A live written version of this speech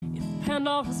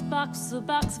Pandora's box, a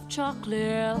box of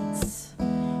chocolates,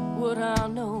 would I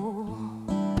know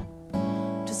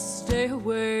to stay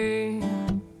away?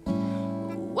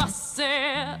 Oh, I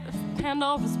said, if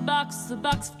Pandora's box, a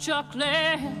box of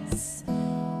chocolates,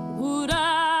 would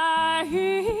I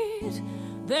eat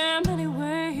them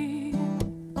anyway?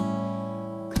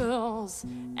 'Cause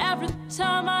every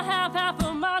time I have half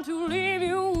a mind to leave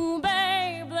you,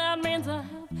 babe, that means I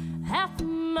have half a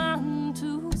mind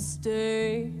to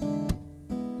stay.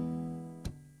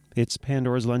 It's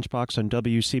Pandora's Lunchbox on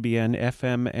WCBN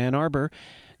FM Ann Arbor.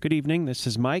 Good evening, this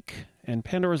is Mike, and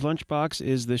Pandora's Lunchbox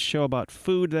is this show about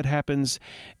food that happens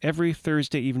every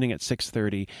Thursday evening at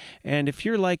 6:30. And if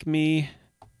you're like me,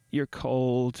 you're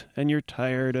cold, and you're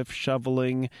tired of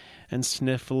shoveling and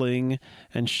sniffling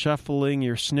and shuffling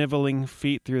your sniveling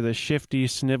feet through the shifty,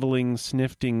 sniveling,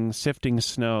 snifting, sifting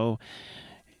snow,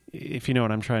 if you know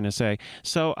what I'm trying to say.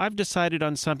 So I've decided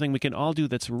on something we can all do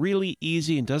that's really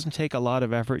easy and doesn't take a lot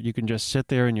of effort. You can just sit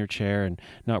there in your chair and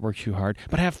not work too hard,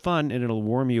 but have fun, and it'll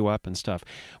warm you up and stuff.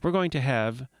 We're going to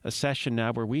have a session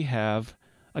now where we have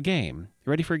a game.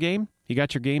 You ready for a game? You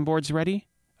got your game boards ready?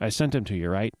 I sent them to you,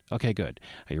 right? Okay, good.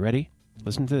 Are you ready?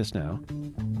 Listen to this now.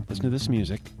 Listen to this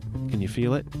music. Can you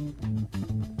feel it?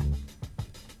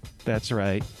 That's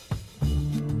right.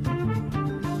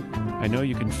 I know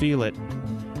you can feel it.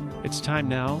 It's time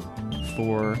now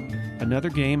for another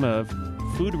game of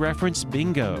Food Reference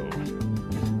Bingo.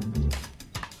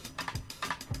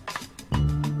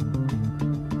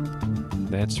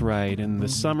 That's right. In the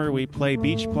summer, we play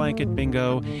Beach Blanket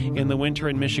Bingo. In the winter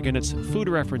in Michigan, it's Food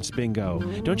Reference Bingo.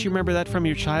 Don't you remember that from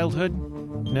your childhood?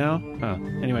 No? Huh.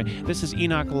 Anyway, this is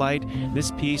Enoch Light.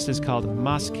 This piece is called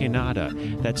Más que Nada.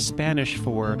 That's Spanish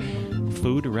for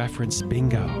Food Reference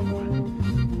Bingo,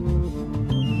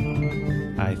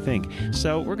 I think.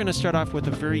 So we're going to start off with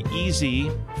a very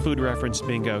easy Food Reference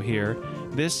Bingo here.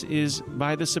 This is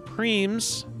by the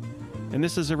Supremes. And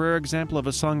this is a rare example of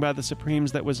a song by the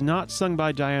Supremes that was not sung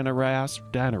by Diana Ross.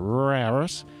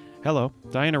 Hello,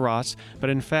 Diana Ross. But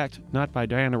in fact, not by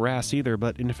Diana Ross either,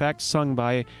 but in fact sung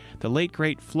by the late,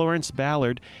 great Florence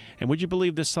Ballard. And would you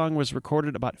believe this song was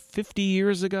recorded about 50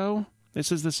 years ago? This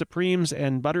is the Supremes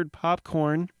and Buttered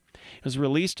Popcorn. It was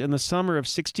released in the summer of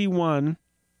 '61.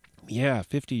 Yeah,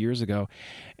 50 years ago.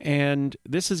 And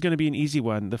this is going to be an easy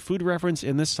one. The food reference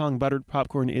in this song, Buttered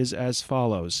Popcorn, is as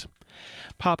follows.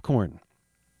 Popcorn.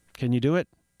 Can you do it?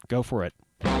 Go for it.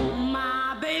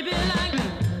 My baby like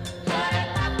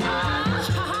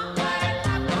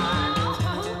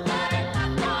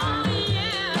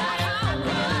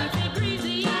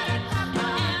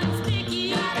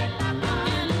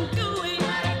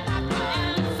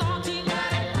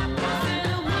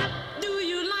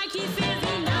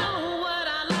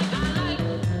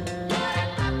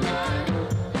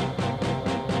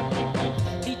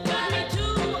He took me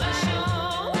to a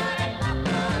show.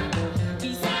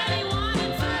 He said he wanted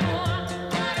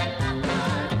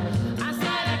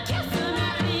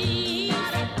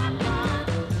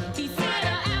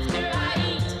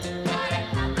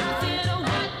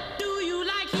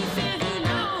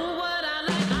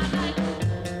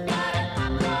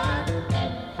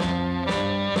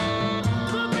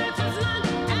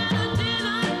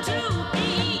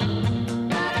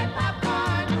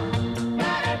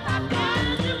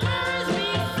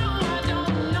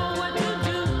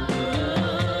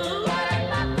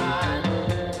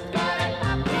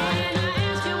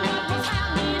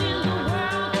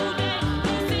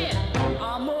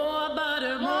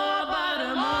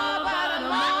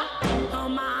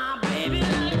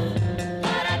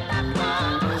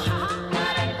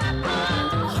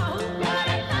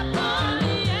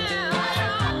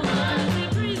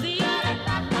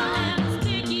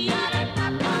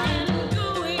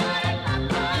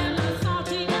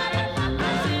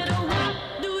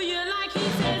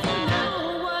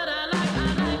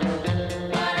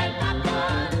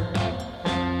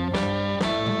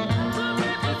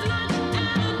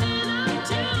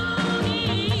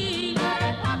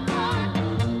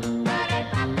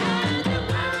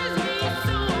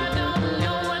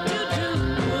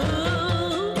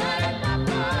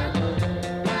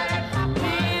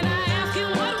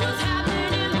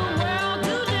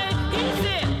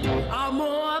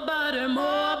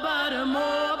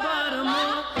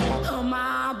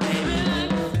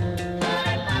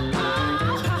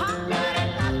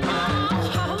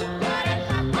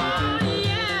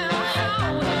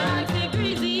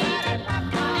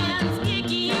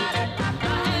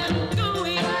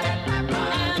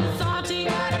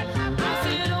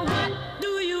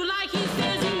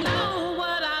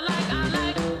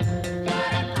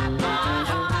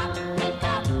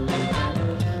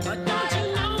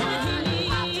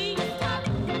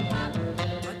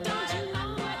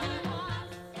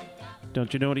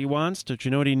Don't you know what he wants? Don't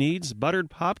you know what he needs? Buttered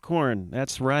popcorn.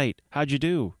 That's right. How'd you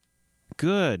do?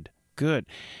 Good. Good.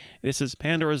 This is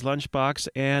Pandora's Lunchbox,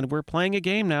 and we're playing a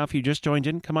game now. If you just joined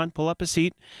in, come on, pull up a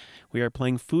seat. We are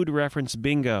playing Food Reference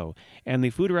Bingo, and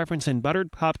the food reference in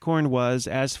buttered popcorn was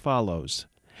as follows.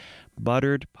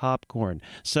 Buttered popcorn.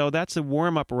 So that's a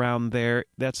warm-up round there.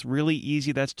 That's really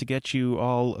easy. That's to get you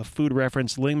all a food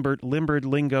reference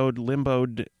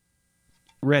limboed,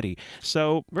 ready.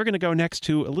 So we're going to go next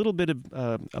to a little bit of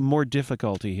a more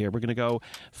difficulty here. We're going to go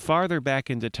farther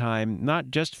back into time, not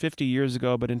just 50 years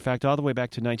ago, but in fact all the way back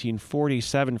to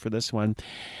 1947 for this one,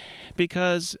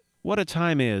 because what a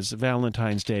time is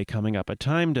Valentine's Day coming up, a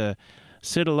time to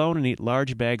sit alone and eat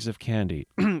large bags of candy.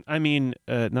 I mean,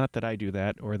 not that I do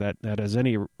that or that has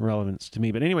any relevance to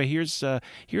me, but anyway, here's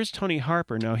Tony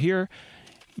Harper. Now here,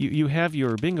 You have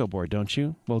your bingo board, don't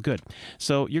you? Well, good.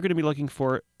 So you're going to be looking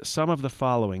for some of the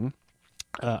following.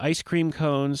 Ice cream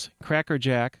cones, Cracker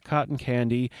Jack, cotton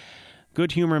candy,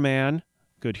 Good Humor Man,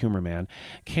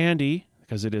 candy,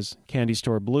 because it is Candy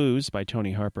Store Blues by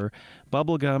Tony Harper,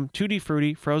 bubblegum, Tutti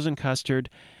Frutti, frozen custard,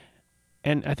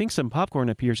 and I think some popcorn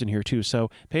appears in here too.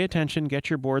 So pay attention, get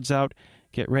your boards out,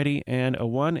 get ready, and a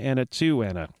 1 and a 2,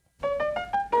 Anna.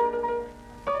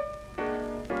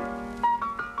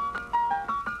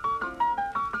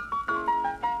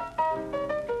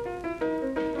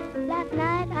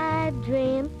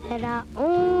 Dreamt that I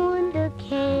owned a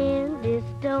candy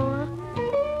store.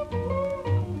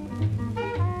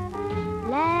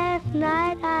 Last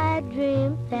night I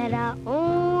dreamt that I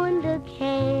owned a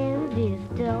candy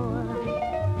store.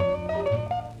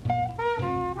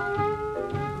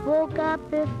 Woke up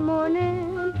this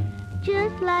morning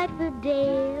just like the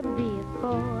day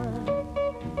before.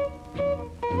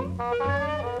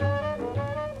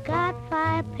 Got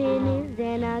 5 pennies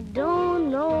and I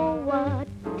don't know what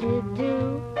to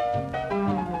do.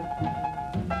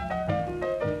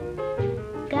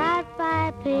 Got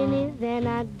 5 pennies and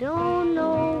I don't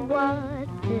know what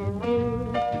to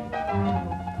do.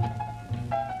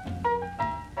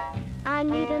 I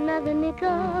need another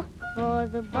nickel for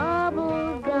the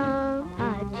bubble gum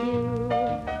I chew.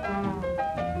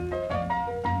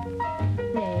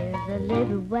 There's a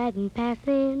little wagon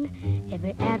passing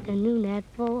every afternoon at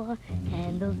 4,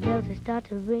 and those bells they start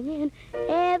to ringing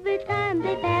every time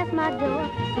they pass my door.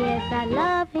 Yes, I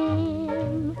love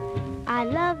him. I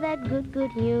love that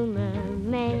good humor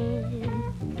man.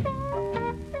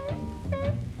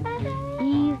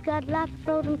 He's got lots of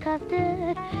frozen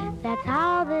custard. That's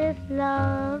how this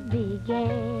love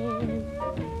began.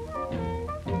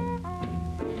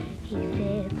 He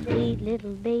said, sweet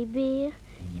little baby,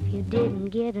 if you didn't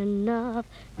get enough,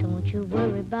 don't you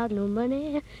worry about no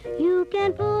money. You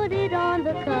can put it on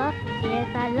the cuff. Yes,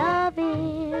 I love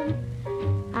him.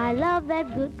 I love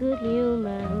that good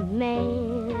humor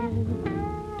man.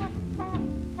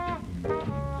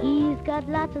 He's got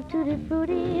lots of tutti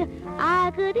frutti.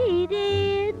 I could eat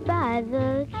it by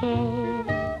the can.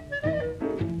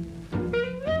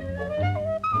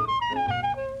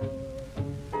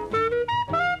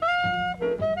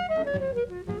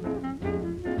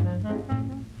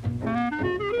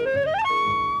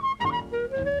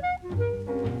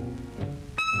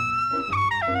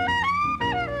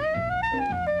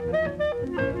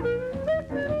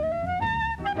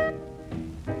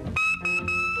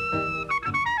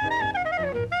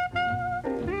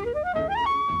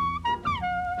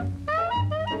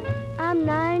 I'm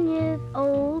 9 years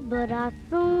old, but I'll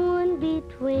soon be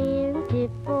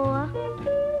 24.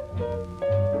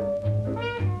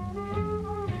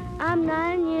 I'm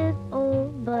 9 years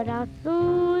old, but I'll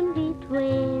soon be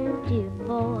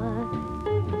 24.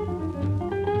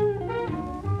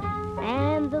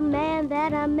 And the man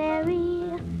that I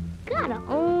marry gotta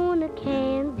own a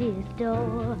candy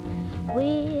store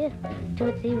with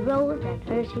Tootsie Rolls and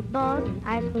Hershey bars and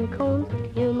ice cream cones,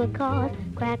 humor cars,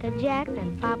 Cracker Jacks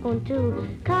and popcorn too.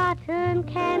 Cotton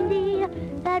candy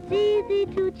that's easy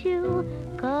to chew,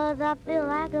 'cause I feel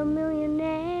like a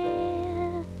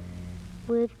millionaire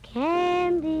with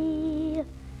candy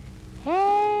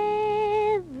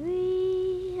everywhere.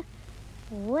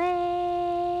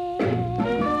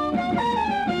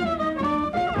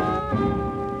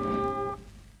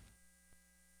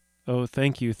 Oh,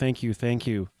 thank you.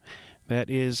 That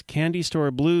is Candy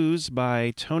Store Blues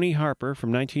by Tony Harper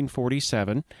from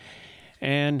 1947.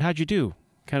 And how'd you do?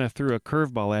 Kind of threw a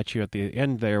curveball at you at the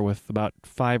end there with about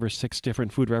 5 or 6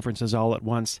 different food references all at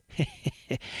once.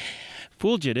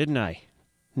 Fooled you, didn't I?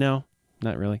 No,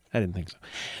 Not really? I didn't think so.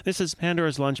 This is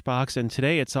Pandora's Lunchbox, and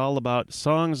today it's all about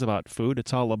songs about food.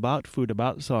 It's all about food,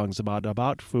 about songs,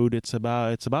 about food. It's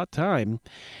about time,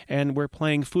 and we're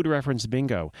playing Food Reference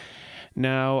Bingo.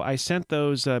 Now, I sent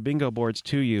those bingo boards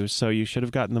to you, so you should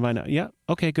have gotten them by now. Yeah,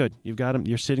 okay, good. You've got them.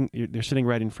 They're sitting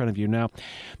right in front of you now.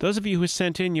 Those of you who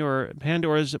sent in your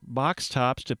Pandora's box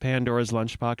tops to Pandora's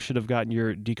Lunchbox should have gotten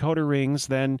your decoder rings.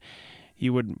 Then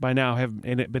you would by now have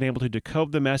been able to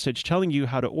decode the message telling you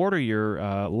how to order your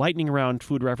lightning round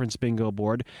food reference bingo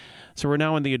board. So we're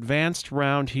now in the advanced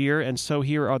round here, and so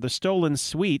here are the Stolen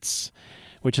Sweets,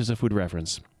 which is a food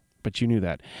reference. But you knew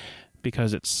that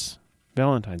because it's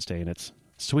Valentine's Day and it's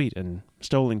sweet and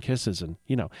stolen kisses and,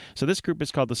 So this group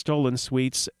is called the Stolen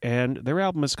Sweets, and their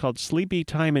album is called Sleepy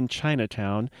Time in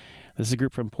Chinatown. This is a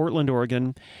group from Portland,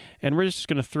 Oregon, and we're just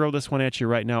going to throw this one at you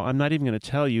right now. I'm not even going to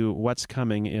tell you what's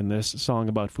coming in this song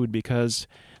about food because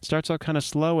it starts out kind of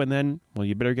slow, and then, well,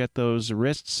 you better get those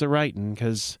wrists a-writing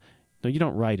because, no, you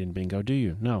don't write in bingo, do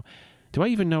you? No. Do I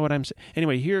even know what I'm saying?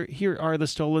 Anyway, here are the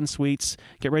Stolen Sweets.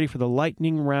 Get ready for the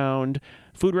lightning round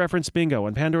food reference bingo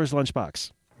on Pandora's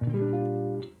Lunchbox.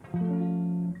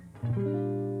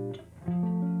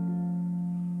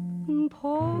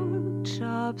 Pork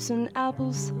chops and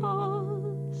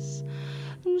applesauce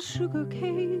and sugar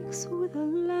cakes with a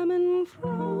lemon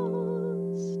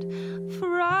frost,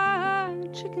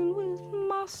 fried chicken with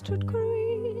mustard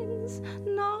greens,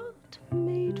 not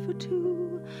made for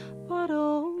two, but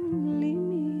only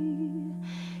me.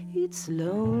 It's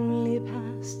lonely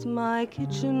past my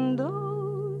kitchen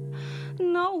door,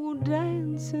 no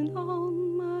dancing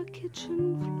on my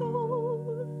kitchen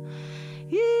floor.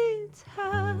 It's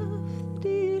half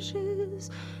dishes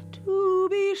to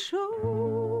be sure.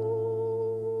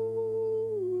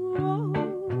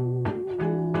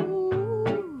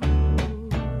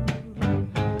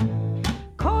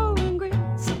 Corn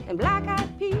grits and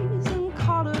black-eyed peas and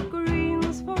collard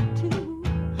greens for two.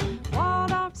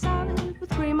 Waldorf salad with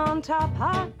cream on top,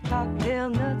 hot cocktail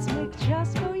nuts mixed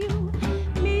just for you.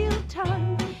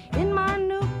 Mealtime in my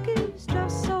nook is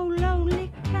just so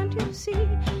lonely, can't you see?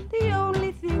 The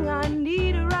only thing I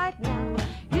need right now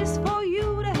is for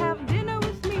you to have dinner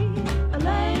with me. A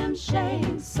lamb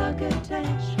shank,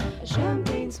 succotash, a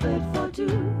champagne split for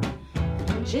two.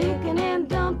 Chicken and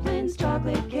dumplings,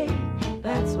 chocolate cake,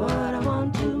 that's what I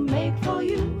want to make for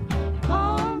you.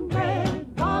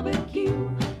 Cornbread, barbecue,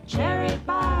 cherry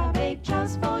pie, baked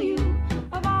just for you.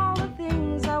 Of all the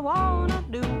things I wanna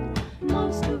do,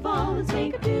 most of all, let's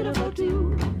make a dinner for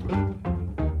two.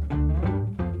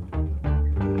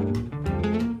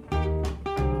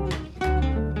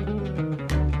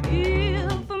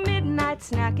 If a midnight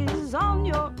snack is on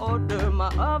your order,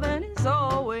 my oven is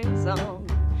always on.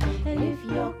 And if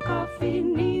your coffee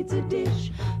needs a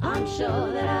dish, I'm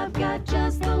sure that I've got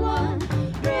just the one.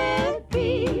 Red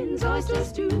beans, oyster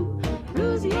stew,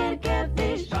 Louisiana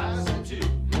catfish,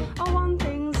 oh, one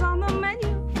thing's on the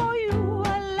menu for you,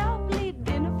 a lovely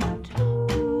dinner for two.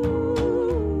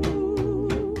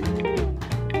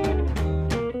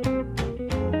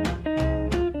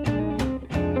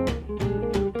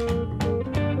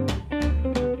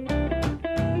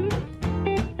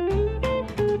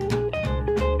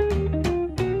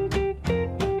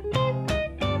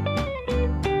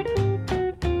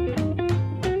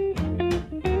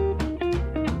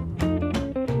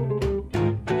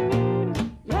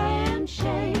 Lamb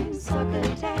shank,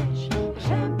 succotash,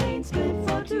 champagne split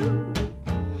for two.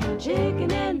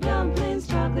 Chicken and dumplings,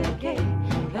 chocolate cake,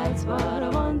 that's what I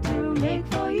want to make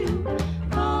for you.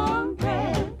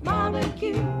 Cornbread,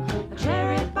 barbecue, a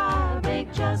cherry pie,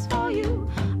 baked just for you.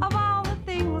 Of all the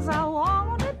things I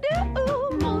want to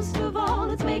do, most of all,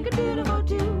 let's make a dinner for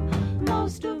two.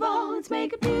 Most of all, let's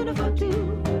make a dinner for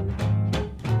two.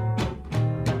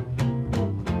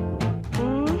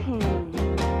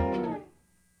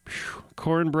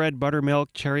 Cornbread, buttermilk,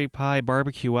 cherry pie,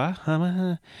 barbecue. I'm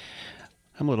a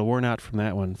little worn out from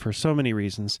that one for so many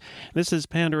reasons. This is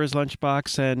Pandora's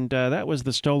Lunchbox, and that was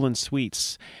the Stolen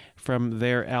Sweets from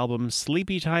their album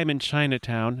Sleepy Time in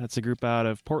Chinatown. That's a group out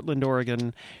of Portland,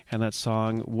 Oregon, and that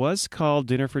song was called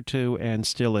Dinner for Two and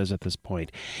still is at this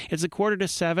point. It's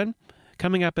 6:45.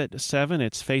 Coming up at 7,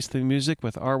 it's Face the Music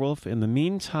with Arwolf. In the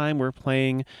meantime, we're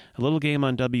playing a little game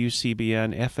on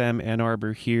WCBN FM Ann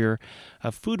Arbor here,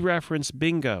 a food reference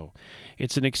bingo.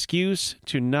 It's an excuse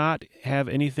to not have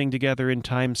anything together in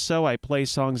time, so I play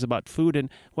songs about food. And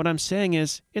what I'm saying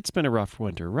is, it's been a rough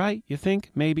winter, right? You think?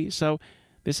 Maybe. So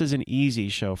this is an easy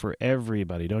show for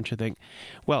everybody, don't you think?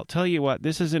 Well, tell you what,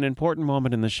 this is an important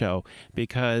moment in the show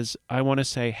because I want to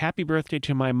say happy birthday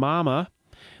to my mama.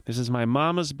 This is my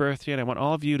mama's birthday, and I want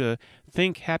all of you to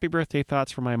think happy birthday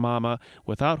thoughts for my mama.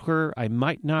 Without her, I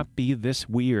might not be this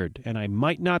weird, and I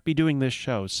might not be doing this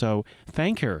show, so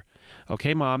thank her.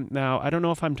 Okay, Mom. Now, I don't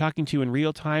know if I'm talking to you in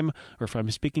real time or if I'm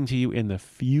speaking to you in the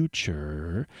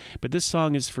future, but this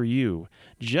song is for you,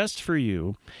 just for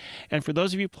you. And for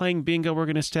those of you playing bingo, we're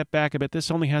going to step back a bit. This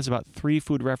only has about 3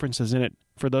 food references in it.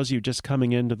 For those of you just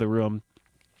coming into the room,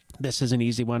 this is an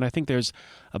easy one. I think there's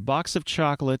a box of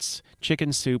chocolates,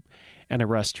 chicken soup, and a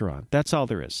restaurant. That's all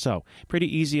there is. So,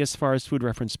 pretty easy as far as food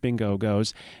reference bingo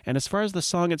goes. And as far as the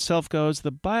song itself goes,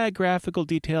 the biographical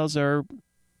details are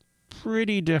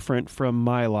pretty different from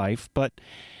my life, but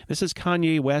this is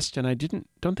Kanye West, and I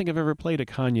don't think I've ever played a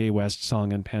Kanye West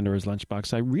song in Pandora's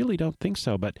Lunchbox. I really don't think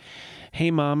so, but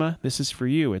Hey Mama, this is for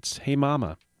you. It's Hey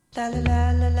Mama. La la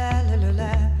la la la la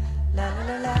la la la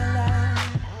la la la la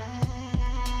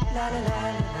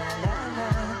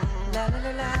la la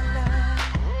la.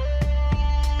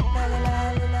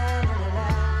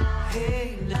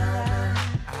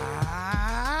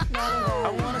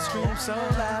 Scream so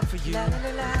loud for you,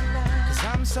 'cause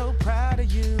I'm so proud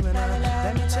of you, and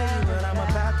let me tell you what I'm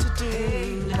about to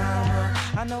do, Mama.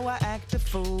 I know I act a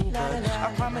fool, but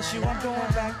I promise you I'm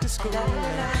going back to school,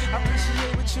 and I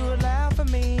appreciate what you allow for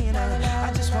me, and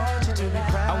I just want you to be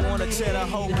proud. I wanna tell the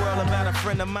whole world about a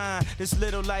friend of mine, this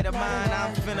little light of mine,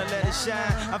 I'm finna let it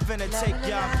shine. I'm finna take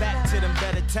y'all back to them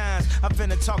better times. I'm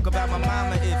finna talk about my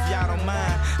mama if y'all don't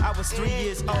mind. I was 3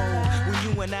 years old when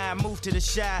you and I moved to the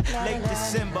Chi. Late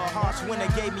December, harsh winter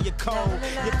gave me a cold.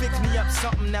 You fixed me up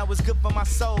something that was good for my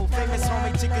soul. Famous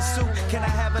homemade chicken soup, can I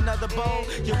have another bowl?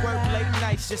 You work late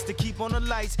nights just to keep on the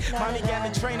lights. Mommy got me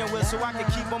training wheels so I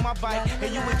could keep on my bike.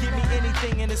 And you would give me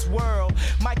anything in this world.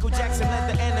 Michael Jackson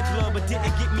leather and the glove, but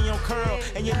didn't get me on curl.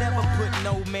 And you never put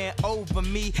no man over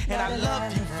me, and I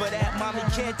love you for that, mommy,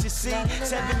 can't you see?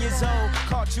 7 years old,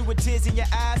 caught you with tears in your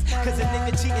eyes, 'cause a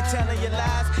nigga cheating, telling you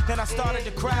lies. Then I started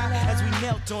to cry as we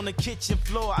knelt on the kitchen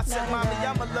floor. I said, mommy,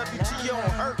 I'ma love you till you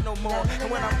don't hurt no more. And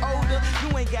when I'm older,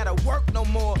 you ain't gotta work no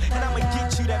more. And I'ma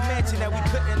get you that mansion that we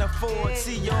couldn't afford.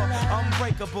 See, you're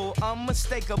unbreakable,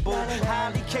 unmistakable,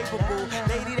 highly capable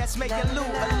lady that's making loot,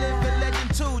 a living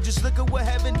legend too. Just look at what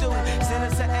heaven do, send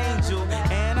us an angel,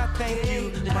 and I thank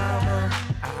you, mama.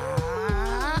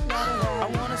 I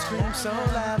wanna scream so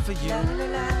loud for you,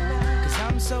 'cause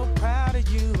I'm so proud of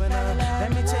you, and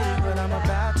let me tell you what I'm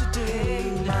about to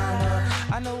do, mama.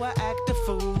 I know I act a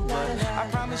fool, but I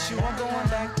promise you I'm going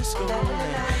back to school,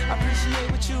 and I appreciate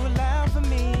what you allow for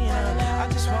me, and I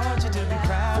just want you to be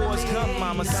proud of me. Forrest Gump,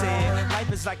 mama said,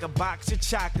 life is like a box of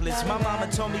chocolates. My mama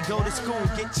told me go to school,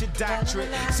 get your doctorate,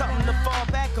 something to fall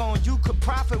back on you could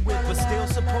profit with, but still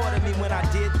supported me when I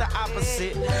did the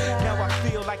opposite. Now I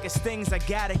feel like it's things I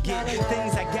gotta get,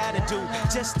 things I gotta do,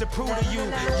 just to prove to you,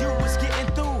 you was getting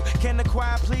through. Can the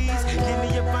choir please give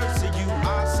me a verse of you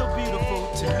are so beautiful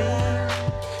to me?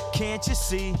 Can't you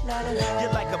see?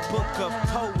 You're like a book of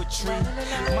poetry.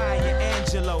 Maya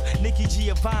Angelou, Nikki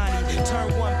Giovanni.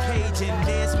 Turn one page and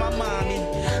there's my mommy.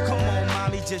 Come on,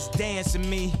 mommy, just dance with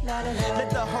me. Let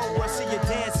the whole world see your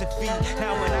dancing feet.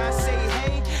 Now when I say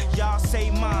hey, y'all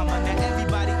say mama. Now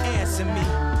everybody answer me.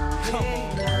 Come on.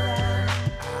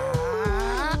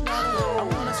 I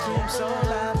wanna scream so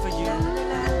loud for you,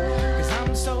 'cause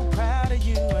I'm so proud of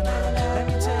you, and let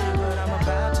me tell you what I'm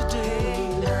about to do.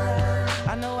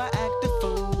 I know I act a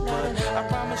fool, but I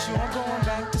promise you I'm going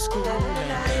back to school,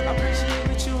 and I appreciate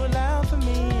what you allow for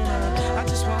me, and I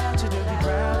just want you to be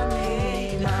proud of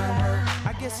me, mama.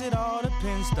 I guess it all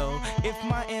depends though, if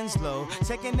my end's low,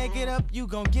 second naked up, you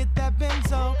gon' get that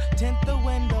benzo. Tint the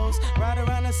windows, ride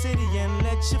around the city and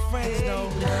let your friends know.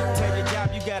 Tell your job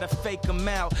you gotta fake them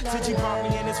out. Since you brought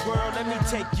me in this world, let me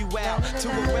take you out to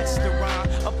a restaurant,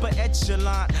 upper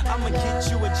echelon. I'ma get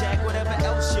you a jack, whatever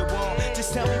else you want.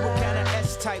 Just tell me what kind of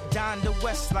S-type, Don the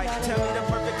West like. Tell me the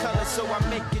perfect color so I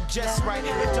make it just right.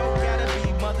 It don't gotta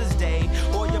be Mother's Day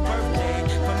or your birthday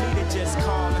for me to just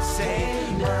call and say,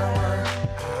 hey, mama.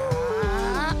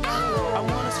 I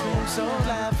wanna scream so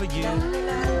loud for you,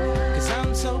 'cause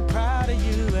I'm so proud of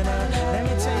you, and let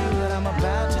me tell you what I'm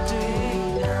about to do.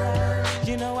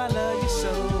 You know I love you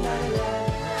so,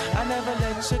 I never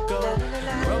let you go.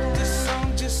 Wrote this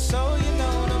song just so you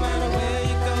know, no matter where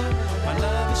you go, my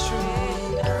love is true.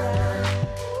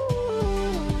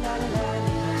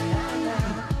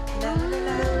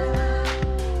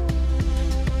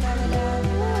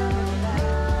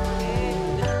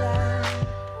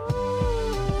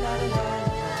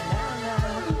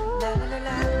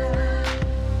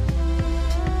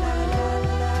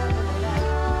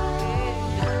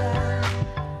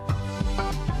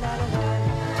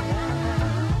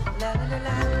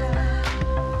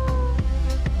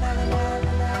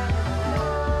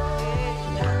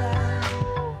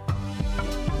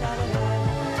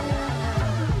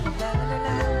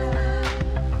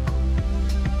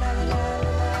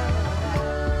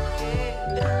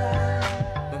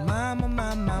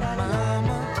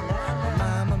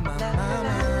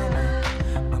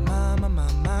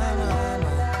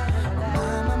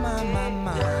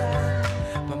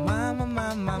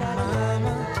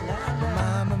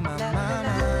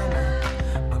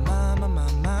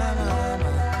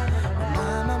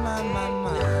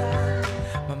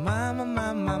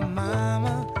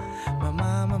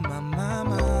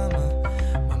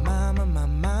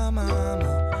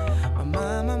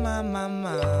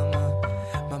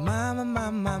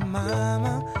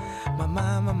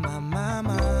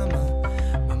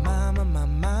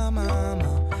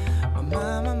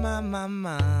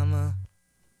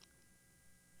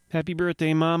 Happy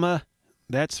birthday, Mama.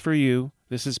 That's for you.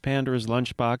 This is Pandora's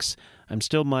Lunchbox. I'm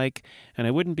still Mike, and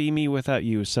I wouldn't be me without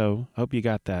you, so hope you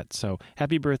got that. So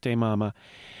happy birthday, Mama.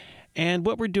 And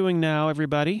what we're doing now,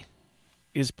 everybody,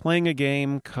 is playing a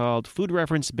game called Food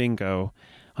Reference Bingo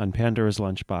on Pandora's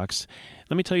Lunchbox.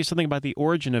 Let me tell you something about the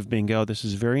origin of bingo. This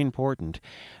is very important.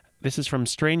 This is from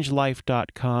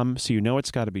Strangelife.com, so you know it's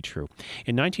got to be true.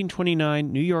 In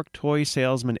 1929, New York toy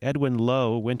salesman Edwin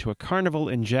Lowe went to a carnival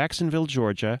in Jacksonville,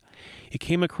 Georgia. He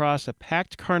came across a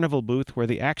packed carnival booth where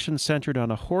the action centered on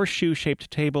a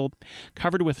horseshoe-shaped table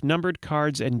covered with numbered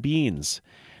cards and beans.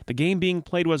 The game being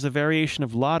played was a variation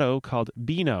of Lotto called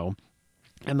Beano,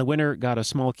 and the winner got a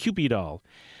small Kewpie doll.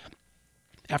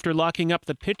 After locking up,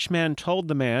 the pitchman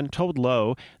told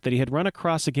Lowe, that he had run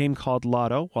across a game called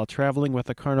Lotto while traveling with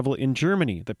a carnival in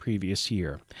Germany the previous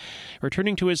year.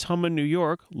 Returning to his home in New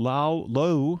York,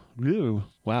 Lowe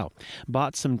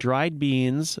bought some dried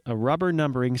beans, a rubber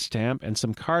numbering stamp, and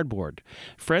some cardboard.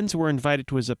 Friends were invited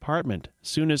to his apartment.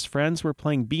 Soon his friends were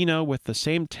playing Beano with the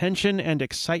same tension and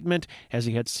excitement as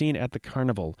he had seen at the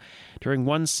carnival. During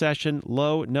one session,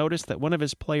 Lowe noticed that one of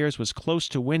his players was close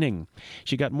to winning.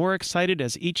 She got more excited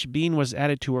as each bean was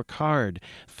added to her card.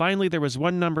 Finally, there was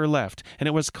one number left, and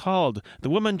it was called. The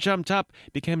woman jumped up,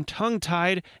 became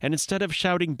tongue-tied, and instead of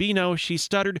shouting Beano, she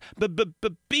stuttered,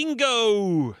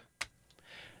 "Bingo!"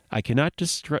 I cannot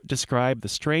describe the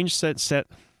strange set.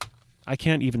 I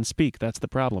can't even speak. That's the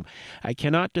problem. I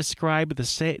cannot describe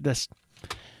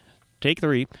Take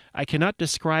 3. I cannot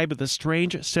describe the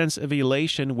strange sense of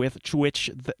elation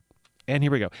and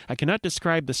here we go. I cannot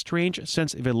describe the strange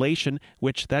sense of elation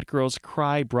which that girl's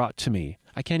cry brought to me.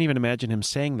 I can't even imagine him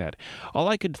saying that. All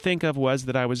I could think of was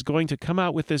that I was going to come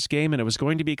out with this game and it was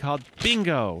going to be called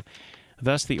Bingo.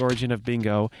 Thus the origin of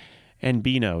bingo and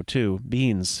Beano, too.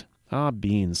 Beans.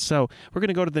 Beans. So we're going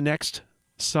to go to the next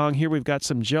song here. We've got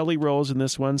some jelly rolls in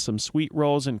this one, some sweet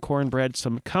rolls and cornbread,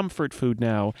 some comfort food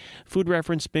now. Food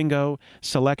Reference Bingo,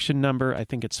 selection number, I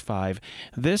think it's 5.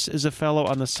 This is a fellow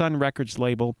on the Sun Records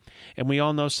label, and we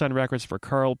all know Sun Records for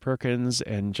Carl Perkins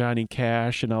and Johnny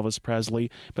Cash and Elvis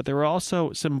Presley, but there were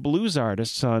also some blues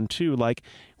artists on too, like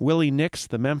Willie Nix,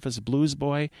 the Memphis Blues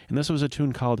Boy, and this was a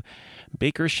tune called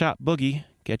Baker Shop Boogie.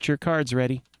 Get your cards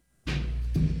ready.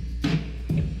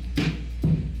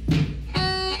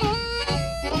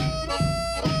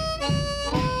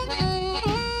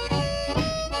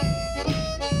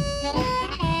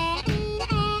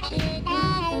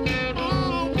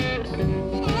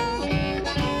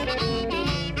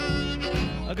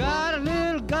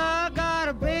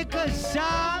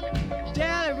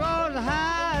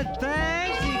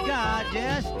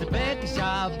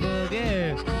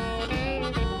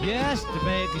 Yes, the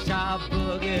baker shop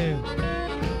boogie.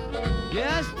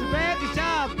 Yes, the baker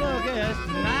shop boogie is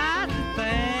the nicest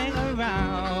thing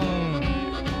around.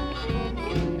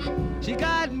 She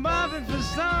got muffins for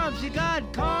some, she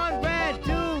got cornbread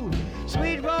too.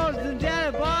 Sweet rolls and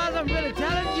jelly balls, I'm really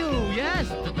telling you. Yes,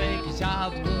 the baker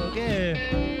shop boogie.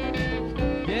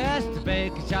 Yes, the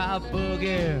baker shop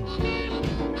boogie.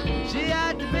 She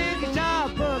got the baker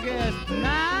shop boogie, it's the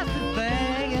nicest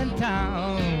thing in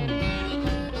town.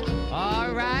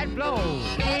 All right, blow.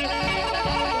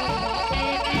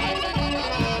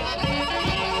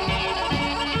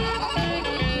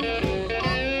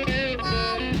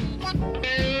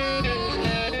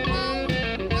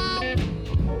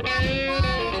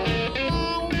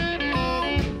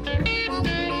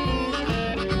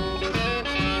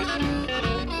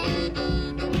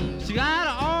 She got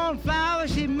her own flour,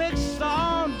 she mixes her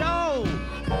own dough.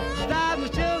 Without the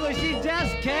sugar, she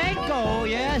just can't go.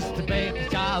 Yes, the baker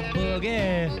shop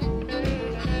boogie.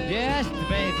 Yes, the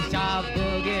baker shop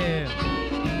boogie.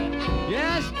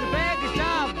 Yes, the baker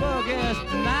shop boogie is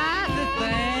the nicest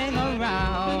thing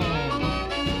around.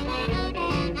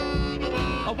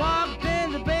 I walked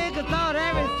in, the baker thought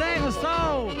everything was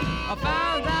sold. I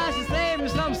found out she saved me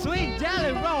some sweet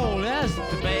jelly roll. Yes,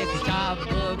 the baker shop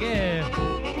boogie.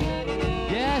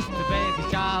 Yes, the baker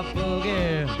shop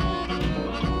boogie.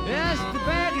 Yes, the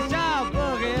baker shop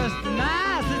boogie is the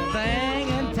nicest thing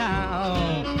in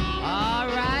town. All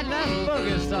right, let's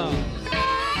boogie some.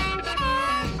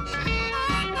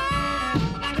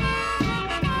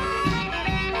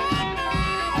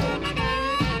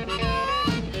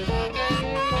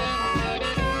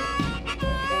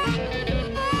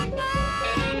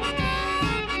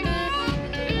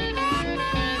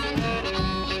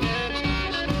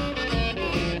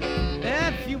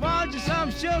 If you want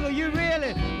some sugar, you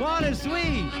really want it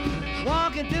sweet.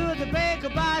 Walking through the baker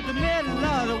by the middle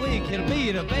of the week, it'll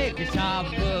be the baker shop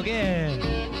boogie.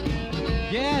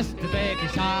 Yes, the baker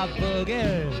shop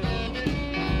boogie.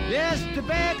 Yes, the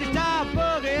Baker's Top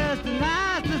Boogie is the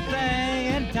nicest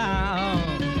thing in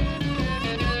town.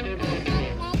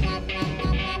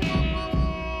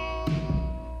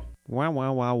 Wow,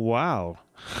 wow, wow, wow.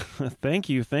 Thank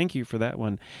you for that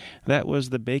one. That was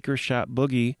the Baker Shop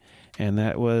Boogie, and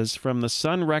that was from the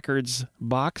Sun Records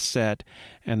box set,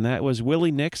 and that was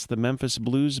Willie Nix, the Memphis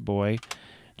Blues Boy,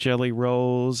 jelly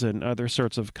rolls and other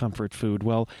sorts of comfort food.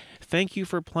 Well, thank you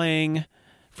for playing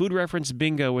Food Reference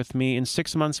Bingo with me. In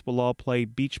 6 months, we'll all play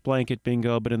Beach Blanket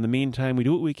Bingo, but in the meantime, we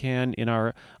do what we can in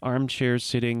our armchairs,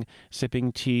 sitting,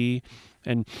 sipping tea,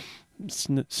 and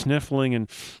sniffling and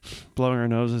blowing our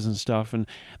noses and stuff. And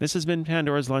this has been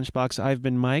Pandora's Lunchbox. I've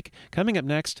been Mike. Coming up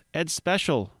next, Ed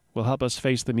Special will help us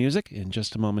face the music in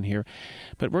just a moment here.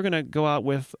 But we're going to go out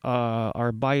with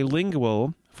our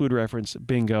bilingual Food Reference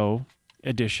Bingo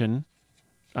edition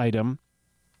item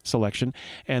selection.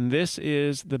 And this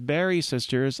is the Barry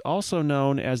Sisters, also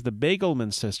known as the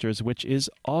Bagelman Sisters, which is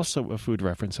also a food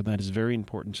reference, and that is very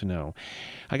important to know.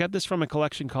 I got this from a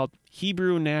collection called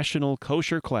Hebrew National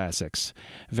Kosher Classics.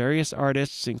 Various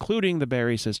artists, including the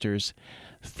Barry Sisters.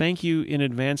 Thank you in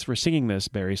advance for singing this,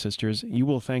 Barry Sisters. You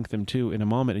will thank them, too, in a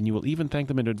moment, and you will even thank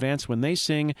them in advance when they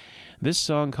sing this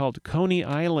song called Coney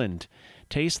Island.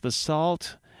 Taste the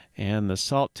salt and the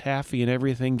salt taffy and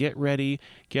everything. Get ready.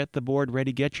 Get the board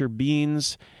ready. Get your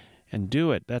beans and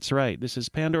do it. That's right. This is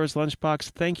Pandora's Lunchbox.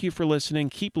 Thank you for listening.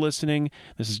 Keep listening.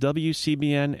 This is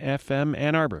WCBN FM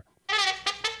Ann Arbor.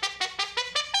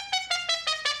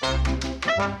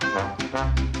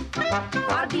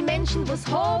 Für die Menschen, wo's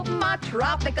hoben a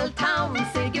tropical town,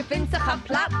 sie gefindt sich a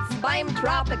Platz beim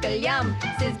tropical yam.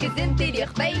 Sie's gesinnt die dich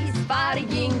weiß, für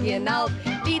jing und alt.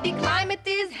 Wie die climate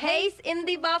is heiß, in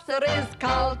die Wasser is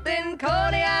kalt. In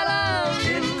Coney Island,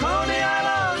 In Coney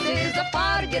Island, sie's a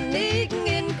paar geniegen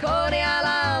in Coney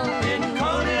Island. in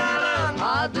Coney Island,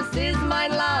 Ah, this is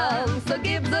mein Land, so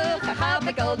give the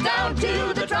tropical down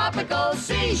to the tropical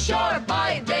seashore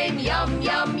by them yum,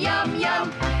 yum, yum,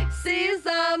 yum.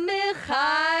 Sesame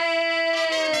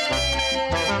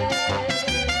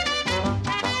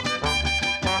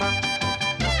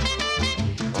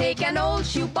Take an old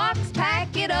shoebox,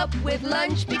 pack it up with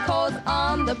lunch, because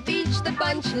on the beach the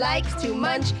bunch likes to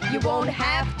munch. You won't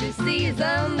have to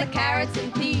season the carrots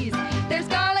and peas. There's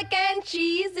garlic and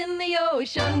cheese in the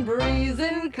ocean breeze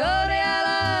in Coney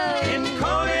Island. in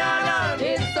Coney Island,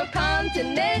 It's so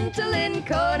continental in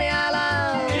Coney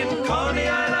Island. in Coney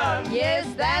Island, Yes,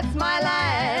 that's my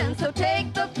land. So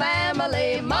take the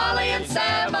family, Molly and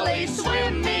Sammy,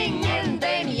 swimming in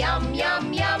them yum,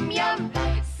 yum, yum, yum.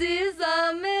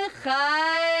 Sesame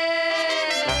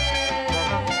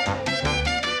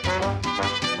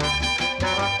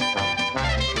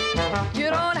You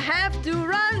don't have to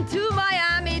run to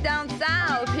Miami down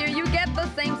south. Here you get the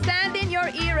same sand in your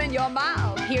ear and your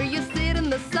mouth. Here you sit in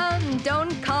the sun,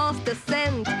 don't cost a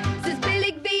cent. Es ist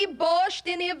billig wie Borscht,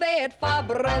 in ihr Wert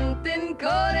verbrennt in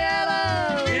Coney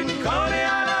Island. in Coney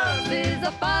Island, Es ist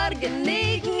ein paar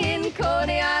Geniegen in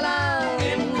Coney Island.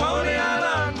 in Coney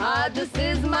Island, Ah, das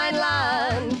ist mein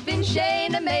Land. Bin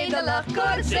schöne Mädelach,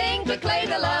 kurz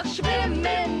gekleidelach,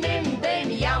 schwimmen in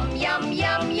den Yum, Yum,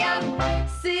 Yum, Yum.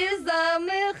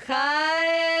 Sesame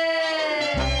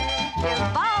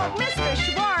Oh, Mr.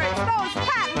 Schwartz, those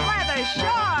patent leather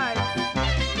shorts.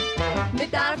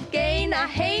 Mit darf gehen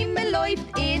heim,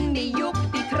 läuft in die Juck.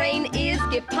 Die Train ist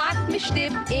gepackt, mich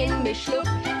stippt in mich schluck.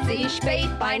 Sie ist spät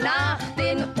bei Nacht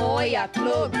in euer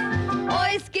Club.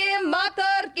 Ois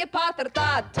gemattert, gepattert,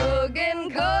 a Tug in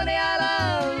Coney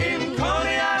Island. in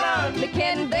Coney Island, Wir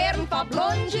kennen werden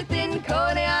verblonget in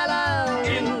Coney Island.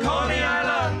 in Coney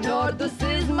Island, Nur das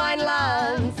ist mein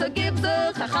Land, so gib sich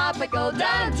a tropical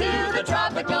down to the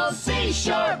tropical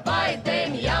seashore by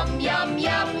them yum, yum,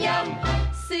 yum, yum.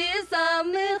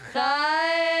 Sesame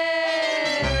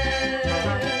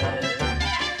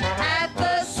at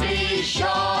the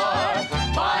seashore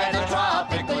by the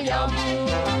tropical yum.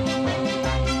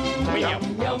 Yum,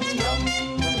 yum, yum,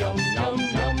 yum, yum,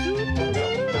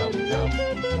 yum.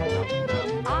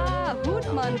 Ah,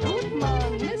 Hootman,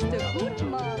 Hootman, Mr.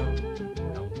 Hootman.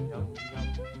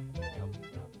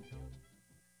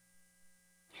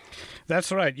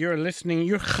 That's right. You're listening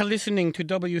to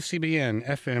WCBN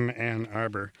FM Ann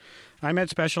Arbor. I'm Ed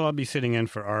Special. I'll be sitting in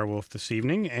for R. Wolf this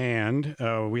evening, and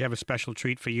we have a special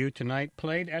treat for you tonight,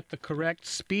 played at the correct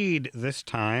speed this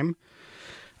time.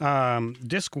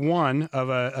 Disc 1 of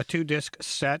a 2-disc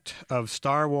set of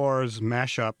Star Wars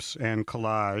mashups and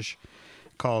collage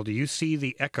called You See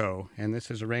the Echo, and this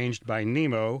is arranged by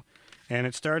Nemo, and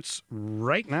it starts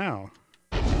right now.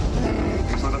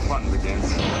 So the fun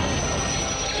begins.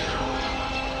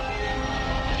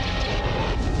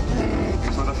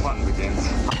 So the fun begins.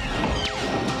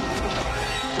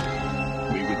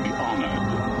 We would be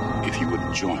honored if you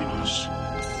would join us.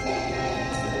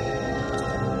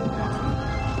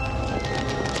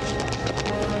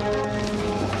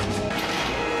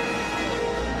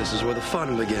 This is where the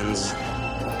fun begins.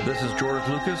 This is George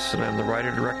Lucas, and I'm the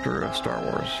writer-director of Star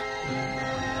Wars.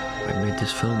 I made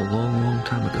this film a long, long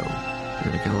time ago,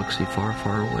 in a galaxy far,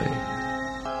 far away.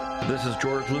 This is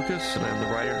George Lucas, and I'm the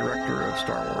writer-director of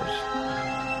Star Wars.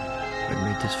 I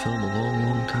made this film a long,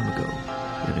 long time ago,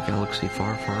 in a galaxy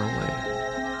far, far away.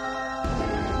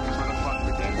 This is where the fun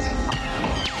begins.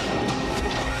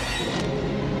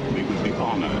 We would be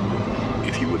honored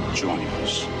if you would join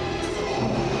us.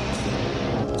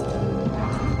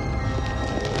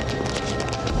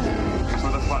 This is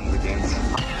where the fun begins.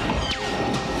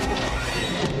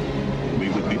 We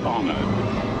would be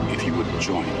honored if you would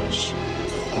join us.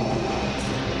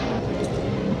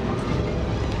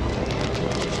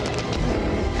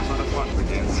 This is where the fun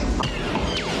begins.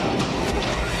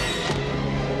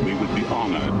 We would be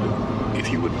honored if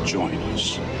you would join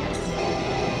us.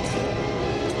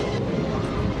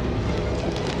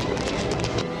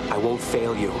 I won't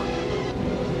fail you.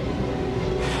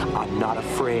 I'm not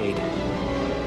afraid.